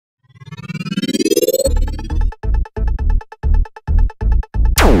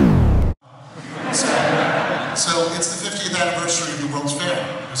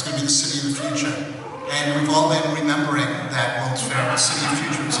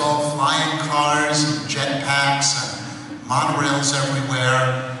flying cars and jetpacks and monorails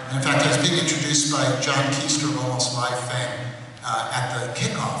everywhere. And in fact, I was being introduced by John Keister of Almost Live fame at the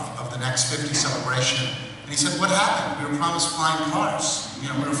kickoff of the Next 50 celebration. And he said, what happened? We were promised flying cars.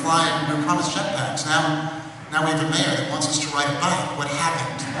 You know, we were promised jetpacks. Now we have a mayor that wants us to ride a bike. What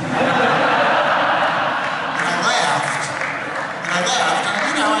happened? And I laughed, and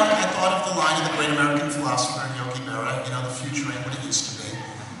you know, I thought of the line of the great American philosopher, Yogi Berra, you know, the future ain't what it used to be.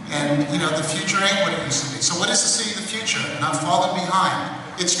 And, you know, the future ain't what it used to be. So what is the city of the future? Not falling behind.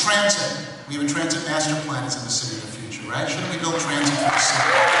 It's transit. We have a transit master plan that's in the city of the future, right? Shouldn't we build transit for the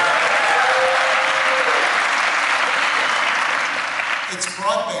city? It's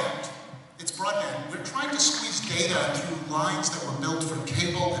broadband. It's broadband. We're trying to squeeze data through lines that were built for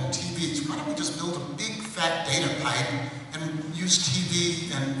cable and TVs. Why don't we just build a big fat data pipe and use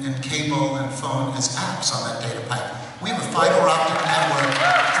TV and cable and phone as apps on that data pipe? We have a fiber optic network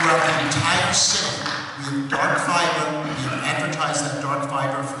throughout the entire city. We have dark fiber. We have advertised that dark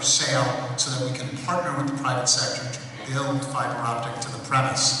fiber for sale so that we can partner with the private sector to build fiber optic to the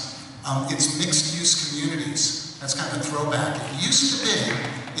premise. It's mixed-use communities. That's kind of a throwback. It used to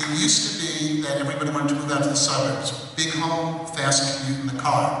be that everybody wanted to move out to the suburbs. Big home, fast commute in the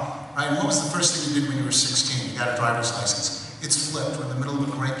car. Right? And what was the first thing you did when you were 16? You got a driver's license. It's flipped. We're in the middle of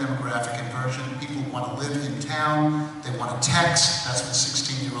a great demographic inversion. People want to live in town. They want to text. That's what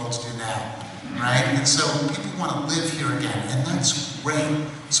 16-year-olds do now. Right? And so people want to live here again, and that's great.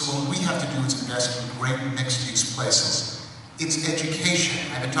 So what we have to do is invest in great mixed-use places. It's education.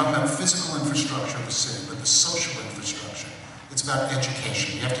 I've been talking about physical infrastructure of the city, but the social infrastructure. It's about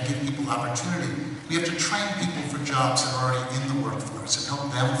education. We have to give people opportunity. We have to train people for jobs that are already in the workforce and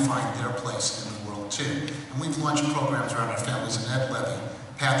help them find their place in the world too. And we've launched programs around our Families in Ed Levy,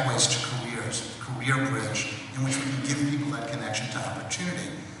 Pathways to Careers, Career Bridge, in which we can give people that connection to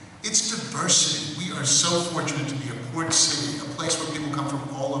opportunity. It's diversity. We are so fortunate to be a port city, a place where people come from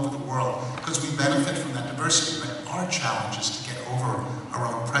all over the world, because we benefit from that diversity. But our challenge is to get over our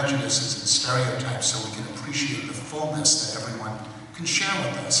own prejudices and stereotypes so we can appreciate the fullness that everyone can share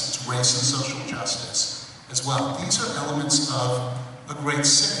with us. It's race and social justice as well. These are elements of a great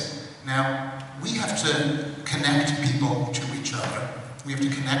city. Now, we have to connect people to each other. We have to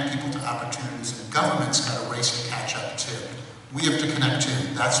connect people to opportunities, and government's got a race to catch up too. We have to connect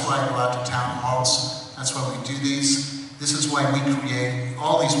too. That's why I go out to town halls. That's why we do these. This is why we create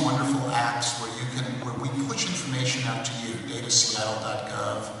all these wonderful apps where we push information out to you.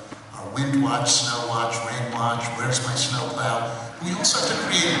 dataseattle.gov, our Wind Watch, Snow Watch, Rain Watch, Where's My Snowplow. We also have to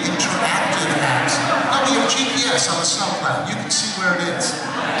create interactive apps. Now we have GPS on the snowplow. You can see where it is.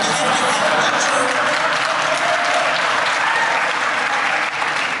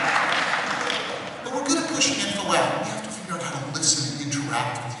 But we're good at pushing info out. We have to figure out how to listen and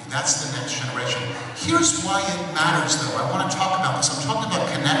interact with you. That's the next generation. Here's why it matters, though. I want to talk about this. I'm talking about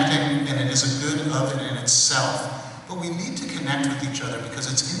connecting, and it is a good of it in itself. But we need to connect with each other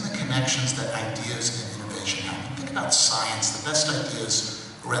because it's in the connections that ideas and innovation happen. Think about science. The best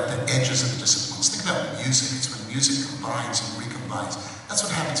ideas are at the edges of the disciplines. Think about music. It's when music combines and recombines. That's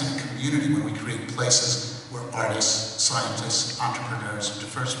what happens in a community when we create places where artists, scientists, entrepreneurs,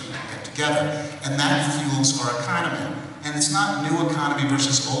 diverse people get together. And that fuels our economy. And it's not new economy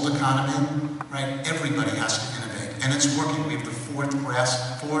versus old economy, right? Everybody has to innovate. And it's working. We have the fourth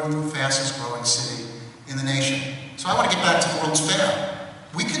fastest growing city in the nation. So I want to get back to the World's Fair.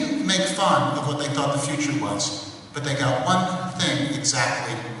 We can make fun of what they thought the future was, but they got one thing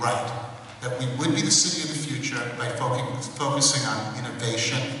exactly right, that we would be the city of the future by focusing on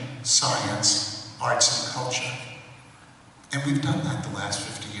innovation, science, arts, and culture. And we've done that the last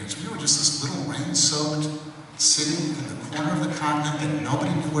 50 years. We were just this little rain-soaked city in the corner of the continent that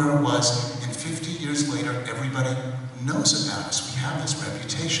nobody knew where it was, and 50 years later, everybody knows about us. We have this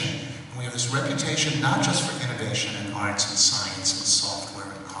reputation. And we have this reputation not just for innovation in arts and science and software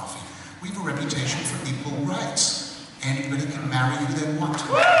and coffee. We have a reputation for equal rights. Anybody can marry who they want to.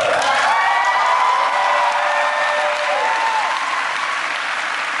 We have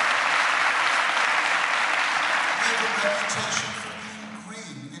a reputation for being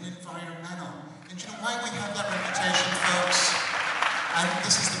green and environmental. And you know why we have that reputation, folks?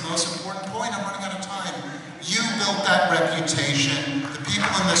 This is the most important point. I'm running out of time. You built that reputation. The people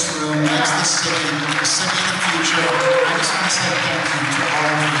in this room makes the city of the future. I just want to say thank you to all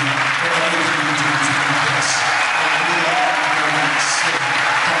of you for everything you do.